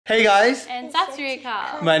Hey guys. And Sat Sri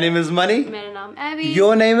Akal. My name is Money. My name is Abby.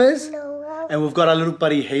 Your name is? And we've got our little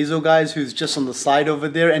buddy Hazel, guys, who's just on the side over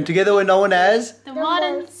there. And together we're known as? The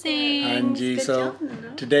Modern Singhs. Good So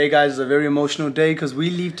job, today, guys, is a very emotional day because we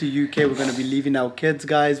leave to UK. We're going to be leaving our kids,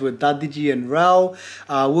 guys, with Dadiji and Rao.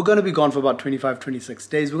 We're going to be gone for about 25-26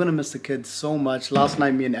 days. We're going to miss the kids so much. Last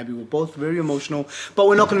night, me and Abby were both very emotional. But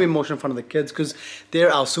we're not going to be emotional in front of the kids because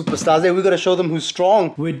they're our superstars. We're going to show them who's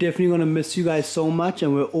strong. We're definitely going to miss you guys so much.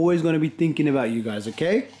 And we're always going to be thinking about you guys,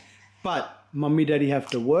 okay? But Mummy, Daddy have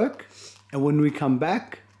to work. And when we come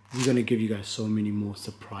back, we're going to give you guys so many more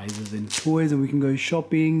surprises and toys, and we can go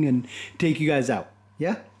shopping and take you guys out.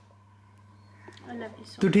 Yeah? I love you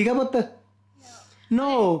so Tu theek hai putt?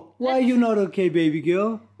 No. Why are you not okay, baby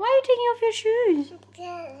girl? Why are you taking off your shoes?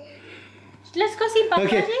 Let's go see Papa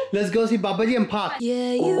Okay, Ji. let's go see Papa Ji and park.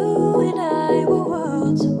 Yeah, you and I were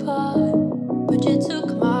worlds apart, but you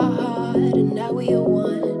took my heart and now we are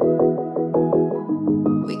one.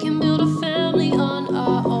 We can build a family on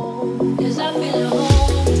our own, 'cause I feel at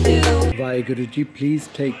home with you. Vaheguru Ji, please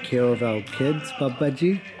take care of our kids, Papa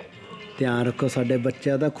Ji. ਧਿਆਨ ਰੱਖੋ ਸਾਡੇ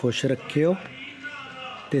ਬੱਚਿਆਂ ਦਾ ਖੁਸ਼ ਰੱਖਿਓ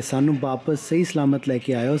ਤੇ ਸਾਨੂੰ ਵਾਪਸ ਸਹੀ ਸਲਾਮਤ ਲੈ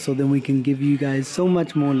ਕੇ ਆਇਓ so then we can give you guys so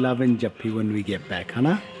much more love and jappi when we get back,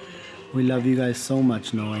 hana? We love you guys so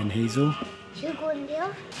much, Noah and Hazel.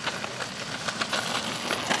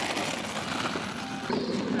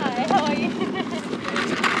 Hi, how are you?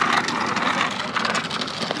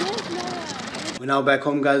 We're now back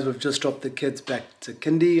home, guys. We've just dropped the kids back to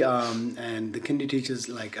Kindi, and the Kindi teachers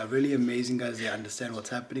are really amazing, guys. They understand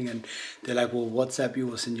what's happening, and they're like, we'll WhatsApp you,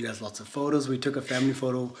 we'll send you guys lots of photos. We took a family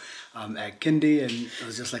photo at Kindi, and it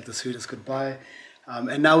was just like the sweetest goodbye.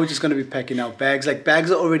 And now we're just going to be packing our bags. Bags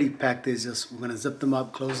are already packed. There's just, we're going to zip them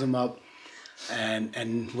up, close them up,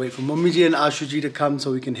 and wait for Mummy Ji and Ashu Ji to come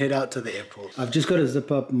so we can head out to the airport. I've just got to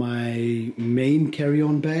zip up my main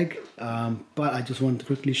carry-on bag, but I just wanted to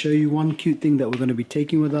quickly show you one cute thing that we're going to be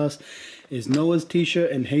taking with us is Noah's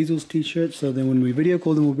t-shirt and Hazel's t-shirt. So then when we video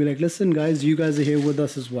call them, we'll be like, listen guys, you guys are here with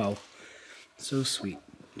us as well. So sweet.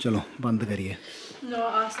 Chalo, band kariye.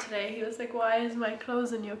 Noah asked today, he was like, why is my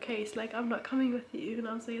clothes in your case? Like, I'm not coming with you. And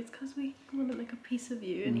I was like, it's because we want to make a piece of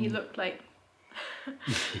you. And he looked like,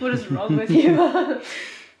 what is wrong with you?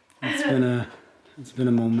 It's been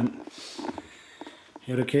a moment.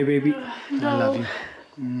 You're okay, baby? No. I love you.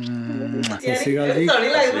 Sasigal ji.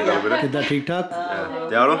 Kidda theek thak?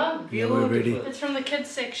 Yeah, we're ready. It's from the kids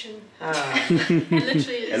section. It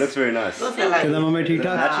literally is. It looks very nice. Kidda mummy theek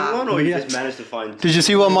thak? Matching one, or you just managed to find? Did you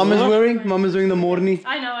see what mom is wearing? Mom is wearing the morni.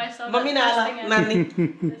 I know, I saw that. Mummy Nala, Nani.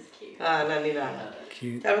 That's cute. Nani Nala.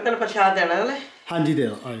 Cute. I'm going to prashad dena le. हाँ जी दे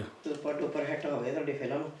दो आयो ऊपर hate हो गए थोड़ी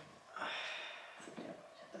film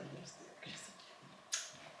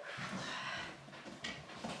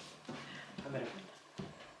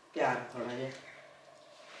प्यार थोड़ा ये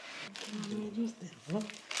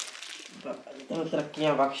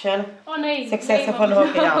तरक्कियां बख्शन Oh, no. सक्सेसफुल हो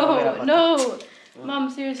के जाओ मेरा पुत्र No. Mom,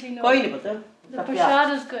 seriously, no. कोई नहीं पुत्र The prashad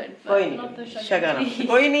is good, कोई but not the नहीं sugar. शगन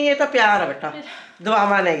कोई नहीं ये तो प्यार है बेटा दुआ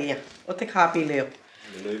मानेगी उत्थे खा पी लियो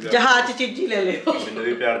जहाज चीजी ले लियो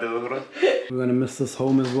We're gonna miss this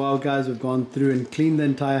home as well, guys. We've gone through and cleaned the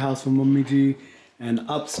entire house for Mummy Ji, and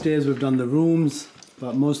upstairs we've done the rooms,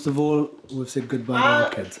 but most of all we've said goodbye to our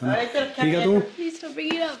kids, huh? ठीक है तू? Please don't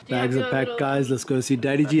bring it up. Bags are packed, guys. Let's go see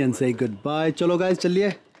Daddy Ji and say goodbye. चलो guys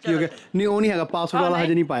चलिए ਕੀ ਹੋ ਗਿਆ ਨਹੀਂ ਉਹ ਨਹੀਂ ਹੈਗਾ ਪਾਸਵਰਡ ਵਾਲਾ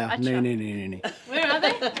ਹਜੇ ਨਹੀਂ ਪਾਇਆ ਨਹੀਂ Where are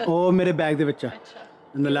they? ਉਹ ਮੇਰੇ ਬੈਗ ਦੇ ਵਿੱਚ ਆ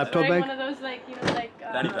in the laptop bag. One of those, like, you know, like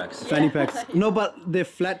Fanny packs. Fanny packs. No, but they're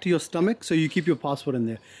flat to your stomach, so you keep your passport in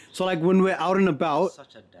there. So like when we're out and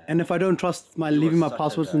about, and if I don't trust leaving my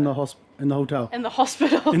passports in the hotel. in the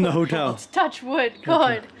hospital. In the hotel. Touch wood,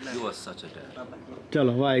 God. You are such a dad.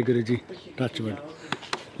 Chalo, Vaheguru Ji. Touch wood.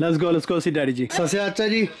 Let's go see Daddy Ji. Sasya Acha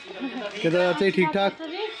Ji. Kida Acha Ji, theek thak?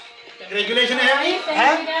 Graduation है ठीक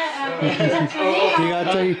है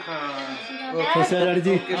अच्छा जी सस्या Daddy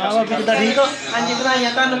Ji. हां किदा ठीक हो हां जी बनाइया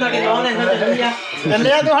तानु तड़े loan है बढ़िया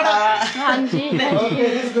चलिया तू हड़ा हां जी okay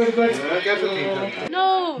this good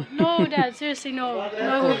No, Dad, seriously, no.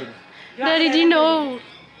 Daddy Ji, no.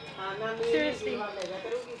 Seriously.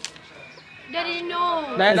 Daddy, no.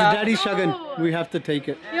 It's Daddy Shagan. We have to take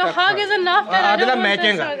it. Your hug is enough, Dad. I don't want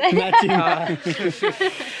matching. Matching.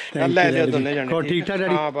 ਲੈ ਲਿਓ ਦੋਨੇ ਜਣੇ ਹੋਰ ਠੀਕ ਠਾਕ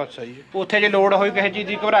daddy ਹਾਂ ਬਸ ਸਹੀ ਉੱਥੇ ਜੇ ਲੋੜ ਹੋਈ ਕਿਸੇ ਚੀਜ਼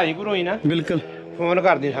ਦੀ ਘਬਰਾਈ ਘਰੋਈ ਨਾ ਬਿਲਕੁਲ ਫੋਨ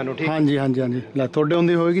ਕਰਦੀ ਸਾਨੂੰ ਠੀਕ ਹਾਂਜੀ ਲੈ ਤੁਹਾਡੇ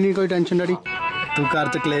ਹੁੰਦੀ ਹੋਏਗੀ ਨਹੀਂ ਕੋਈ ਟੈਨਸ਼ਨ ਡੈਡੀ ਤੂੰ ਘਰ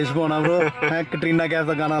ਚ ਕਲੇਸ਼ ਪਾਉਣਾ bro ਹੈ ਕਟਰੀਨਾ ਕੈਫ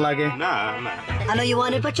ਦਾ ਗਾਣਾ ਲਾ ਕੇ ਨਾ I know you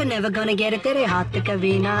want it but you're never gonna get it तेरे हाथ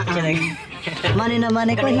कभी ना माने ना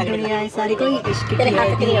माने कोई दुनिया है सारी कोई इश्क तेरे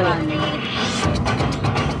हाथ की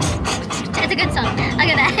That's a good song.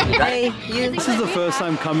 Look at that. Hey, you. This is the first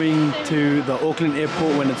time coming to the Auckland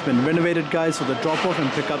airport when it's been renovated, guys. So the drop-off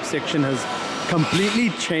and pickup section has completely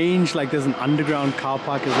changed. Like there's an underground car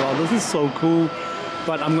park as well. This is so cool.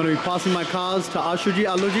 But I'm going to be passing my cars to Ashuji,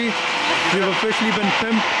 Aluji. We've officially been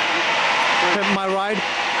pimped my ride.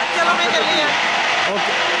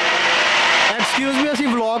 Okay. Excuse me, ਅਸੀਂ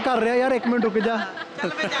vlog ਕਰ ਰਹੇ यार 1 minute रुक जा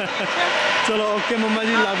चलो okay mamma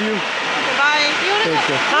ji love you bye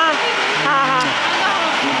हाँ हाँ हाँ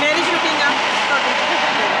मेरी शूटिंग है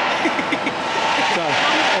चल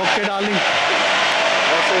okay darling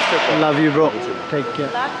love you bro take care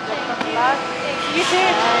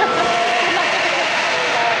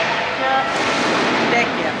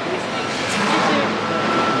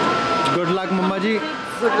good luck mamma ji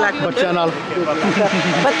good luck बच्चा नाल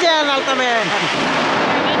तो मैं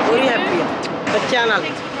पूरी हैप्पी है बच्चा नाल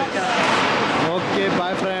okay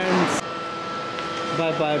bye friends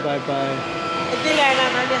bye bye bye bye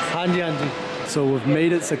हाँ जी हाँ जी So we've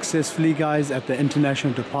made it successfully, guys, at the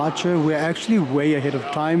international departure. We're actually way ahead of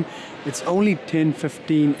time. It's only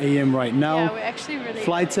 10:15 a.m. right now. Yeah, we're actually really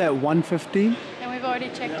Flight's at 1:15. And we've already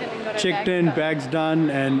checked in and got Checked in, bags done,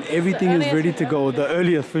 and everything is ready to go. The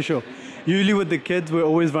earliest for sure. Usually with the kids, we're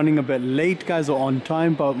always running a bit late, guys, or on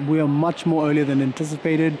time, but we are much more earlier than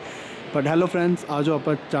anticipated. But hello friends, ajo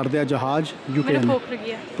apa chardhe jahaj UK. मैंने भूख लगी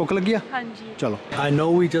है Bhuk lag gaya? हाँ जी Chalo. I know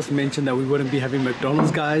we just mentioned that we wouldn't be having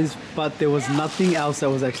McDonald's, guys, but there was nothing else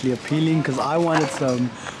that was actually appealing because I wanted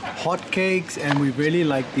some hot cakes and we really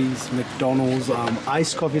like these McDonald's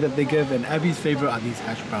iced coffee that they give, and Abby's favorite are these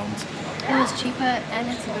hash browns. It was cheaper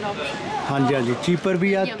and it's a good option. हाँ जी हाँ जी cheaper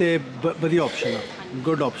भी है ते बढ़िया option है,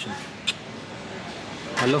 good option.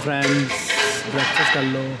 Hello friends, breakfast कर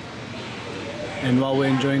लो. And while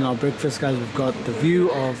we're enjoying our breakfast, guys, we've got the view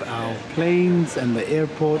of our planes and the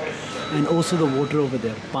airport and also the water over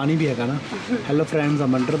there. Pani bhi hai na? Hello friends,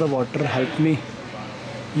 I'm under the water, help me.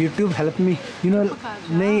 YouTube, help me. You know,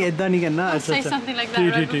 nahi edda nahi karna. Say something like that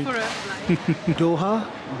right before a flight. Doha,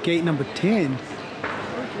 gate number 10.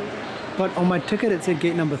 But on my ticket it said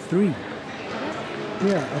gate number 3.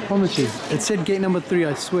 Yeah, I promise you. It said gate number 3,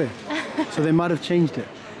 I swear. So they might have changed it.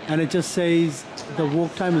 And it just says the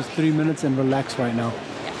walk time is 3 minutes and relax right now.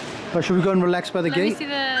 Yeah. But should we go and relax by the Let gate? me see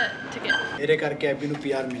the ticket. मेरे करके अभी नु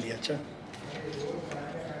प्यार मिली अच्छा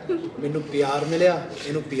मैनू प्यार मिलिया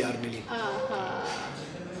इनू प्यार मिली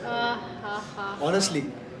Honestly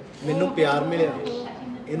मैनू प्यार मिलिया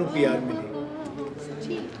इनू प्यार मिली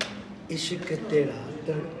इश्क तेरा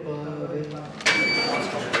तड़पावे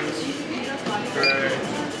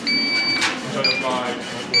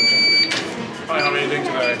Hi, how are you doing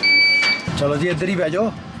today? चलो जी इधर ही बैठ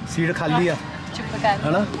जाओ सीट खाली है चुप कर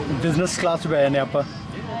है ना बिजनेस क्लास में बैठने आपा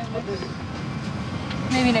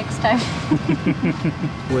Maybe next time.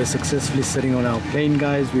 We're successfully sitting on our plane,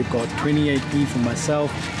 guys. We've got 28D for myself,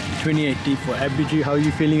 28D for Abby G. How are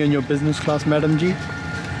you feeling in your business class, Madam G?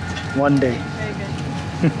 One day. Very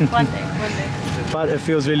good. One day. But it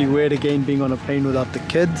feels really weird again being on a plane without the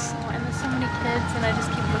kids. Oh, and there's so many kids and I just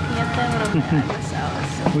keep looking at them and I miss out.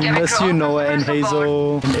 So. We miss you, Noah and Hazel.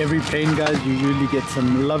 In every plane, guys, you usually get some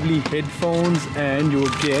lovely headphones and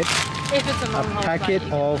you'll get If it's a long haul packet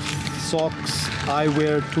flight, of socks,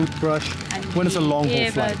 eyewear, toothbrush. When it's a long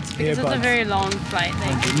haul flight. Because it's a very long flight.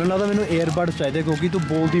 Like. ਮੈਨੂੰ ਲੱਗਦਾ ਮੈਨੂੰ earbuds ਚਾਹੀਦੇ ਕਿਉਂਕਿ ਤੂੰ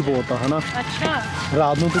ਬੋਲਦੀ ਬਹੁਤ ਆ ਹਨਾ Achha.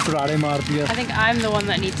 ਰਾਤ ਨੂੰ ਤੂੰ ਕਰਾੜੇ ਮਾਰਦੀ ਆ I think I'm the one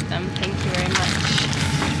that needs them. Thank you very much.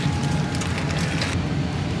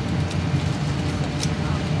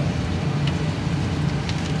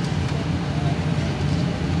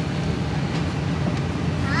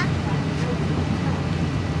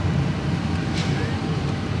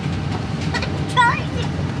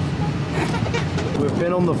 We've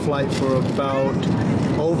been on the flight for about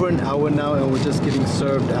over an hour now and we're just getting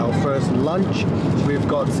served our first lunch. We've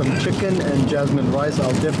got some chicken and jasmine rice.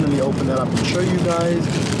 I'll definitely open that up and show you guys.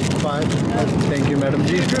 But thank you, Madam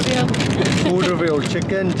G. Food reveal.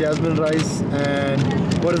 Chicken, jasmine rice, and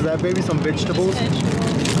what is that, baby? Some vegetables.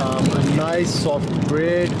 A nice soft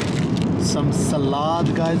bread. Some salad,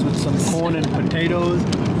 guys, with some corn and potatoes.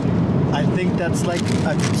 I think that's like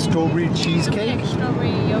a strawberry cheesecake. Like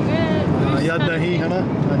strawberry yogurt. या दही है ना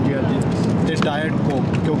हाँ जी ते diet Coke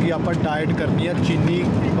क्योंकि ਆਪਾਂ diet करनी है चीनी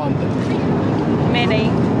बंद मैं नहीं.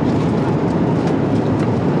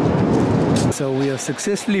 So we have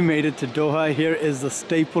successfully made it to Doha. Here is the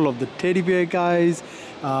staple of the teddy bear, guys.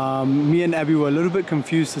 Me and Abby were a little bit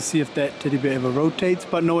confused to see if that teddy bear ever rotates,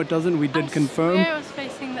 but no, it doesn't. We did confirm. I was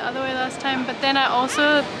facing the other way last time, but then I also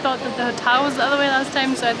thought that the hotel was the other way last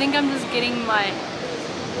time, so I think I'm just getting my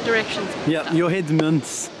directions. Yeah, your head's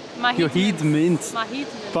mince. Your Heed's mint. My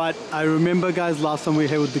Heed's mint. But I remember, guys, last time we were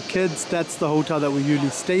here with the kids, that's the hotel that we usually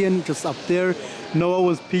stay in, just up there. Noah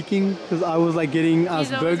was peeking because I was like getting us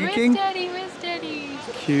Burger King. Where's Daddy?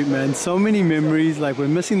 Cute, man. So many memories. Like, we're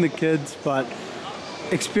missing the kids, but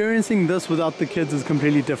experiencing this without the kids is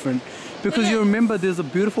completely different. Because you remember there's a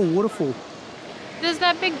beautiful waterfall. There's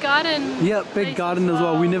that big garden. Yeah, big garden as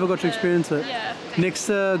well. We never got to experience it. Yeah. Next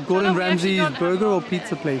to Gordon Ramsay's burger or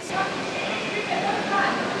pizza place.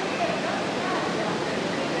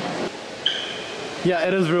 Yeah,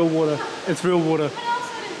 it is real water. It's real water. What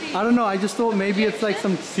else would it be? I don't know, I just thought maybe it's like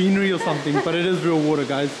some scenery or something, but it is real water,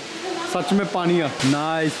 guys. Sach mein pani hai.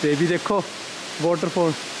 Nice, baby. Dekho.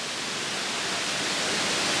 Waterfall.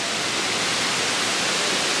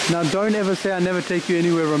 Now don't ever say I never take you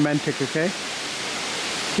anywhere romantic, okay?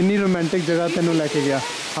 कितनी romantic जगह तेनू लेके गया?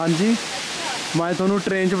 हाँ जी, मैं थोनू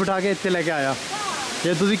train च बिठा के इत्थे लेके आया.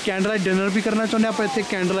 जे तुसी कैंडल डिनर भी करना चाਹੁੰਦੇ ਆਪਾਂ ਇੱਥੇ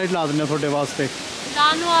कैंडल लाइट ला ਦਿੰਦੇ ਤੁਹਾਡੇ ਵਾਸਤੇ.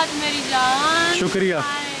 धन्यवाद मेरी जान. शुक्रिया.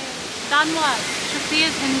 धन्यवाद. शुक्रिया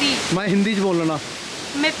हिंदी. मैं हिंदी च बोलना.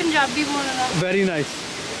 मैं पंजाबी बोलना. Very nice.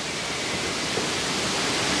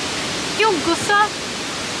 क्यों गुस्सा?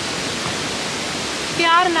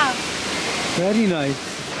 प्यार ना. Very nice.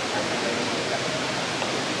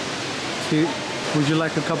 See, would you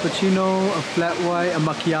like a cappuccino, a flat white, a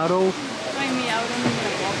macchiato?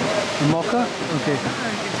 A mocha? Okay.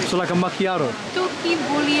 So like a macchiato. तू की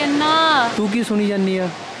बोलिए ना. तू की सुनी जानी है?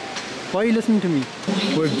 Why are you listening to me?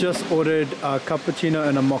 We've just ordered a cappuccino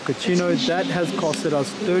and a mochaccino. That has costed us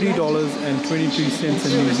 $30.22 in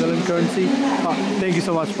New Zealand currency. Thank you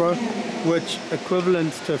so much, bro. Which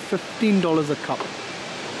equivalents to $15 a cup.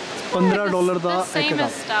 $15 da The same ek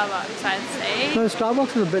as Starbucks, I'd say. No,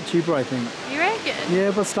 Starbucks is a bit cheaper, I think. You reckon?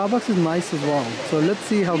 Yeah, but Starbucks is nice as well. So let's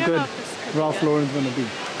see how You don't good know if this could be Ralph good. Lauren's gonna be.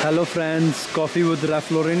 Hello friends, coffee with Ralph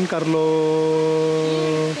Lauren, Carlo.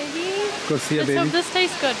 Baby. Kursiya, Let's baby. hope this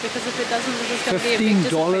tastes good, because if it doesn't, this is going to be a big $15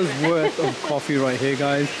 disappointment. worth of coffee right here,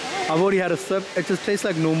 guys. I've already had a sip. It just tastes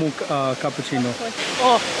like normal cappuccino.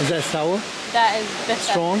 Oh, Is that sour? that is better.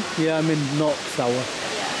 Strong? Yeah, I mean not sour.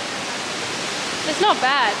 It's not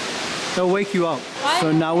bad. They'll wake you up. Why? So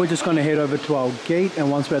now we're just gonna head over to our gate, and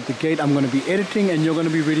once we're at the gate, I'm gonna be editing, and you're gonna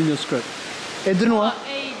be reading your script. Idhar nu aa?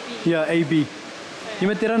 A-B. Yeah, AB. ये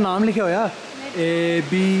मैं तेरा नाम लिखा होया.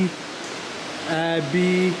 AB,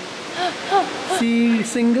 Abby,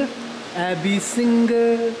 singer, Abby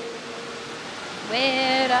singer.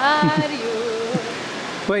 Where are you?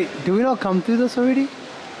 Wait, do we not come through this already?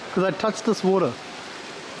 Because I touched this water.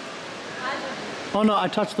 Oh no, I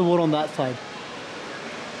touched the water on that side.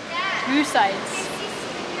 Two sides.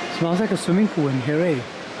 Smells like a swimming pool in here, eh?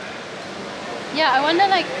 Yeah, I wonder,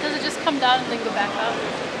 like, does it just come down and then go back up?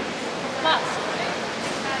 Must.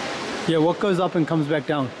 Yeah, what goes up and comes back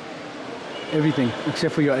down? Everything,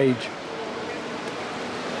 except for your age.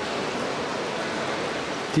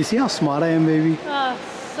 Do you see how smart I am, baby? Oh,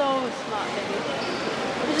 so smart, baby.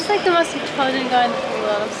 You're just like the most intelligent guy in the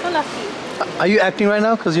world. I'm so lucky. Are you acting right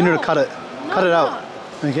now? Because you need to cut it. No, Cut it I'm out. not.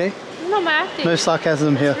 Okay? It's not my acting. No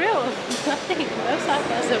sarcasm here. It's real. Nothing. No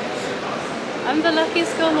sarcasm. I'm the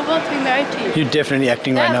luckiest girl in the world to be married to you. You're definitely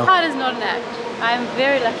acting right That now. part is not an act. I am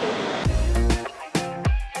very lucky.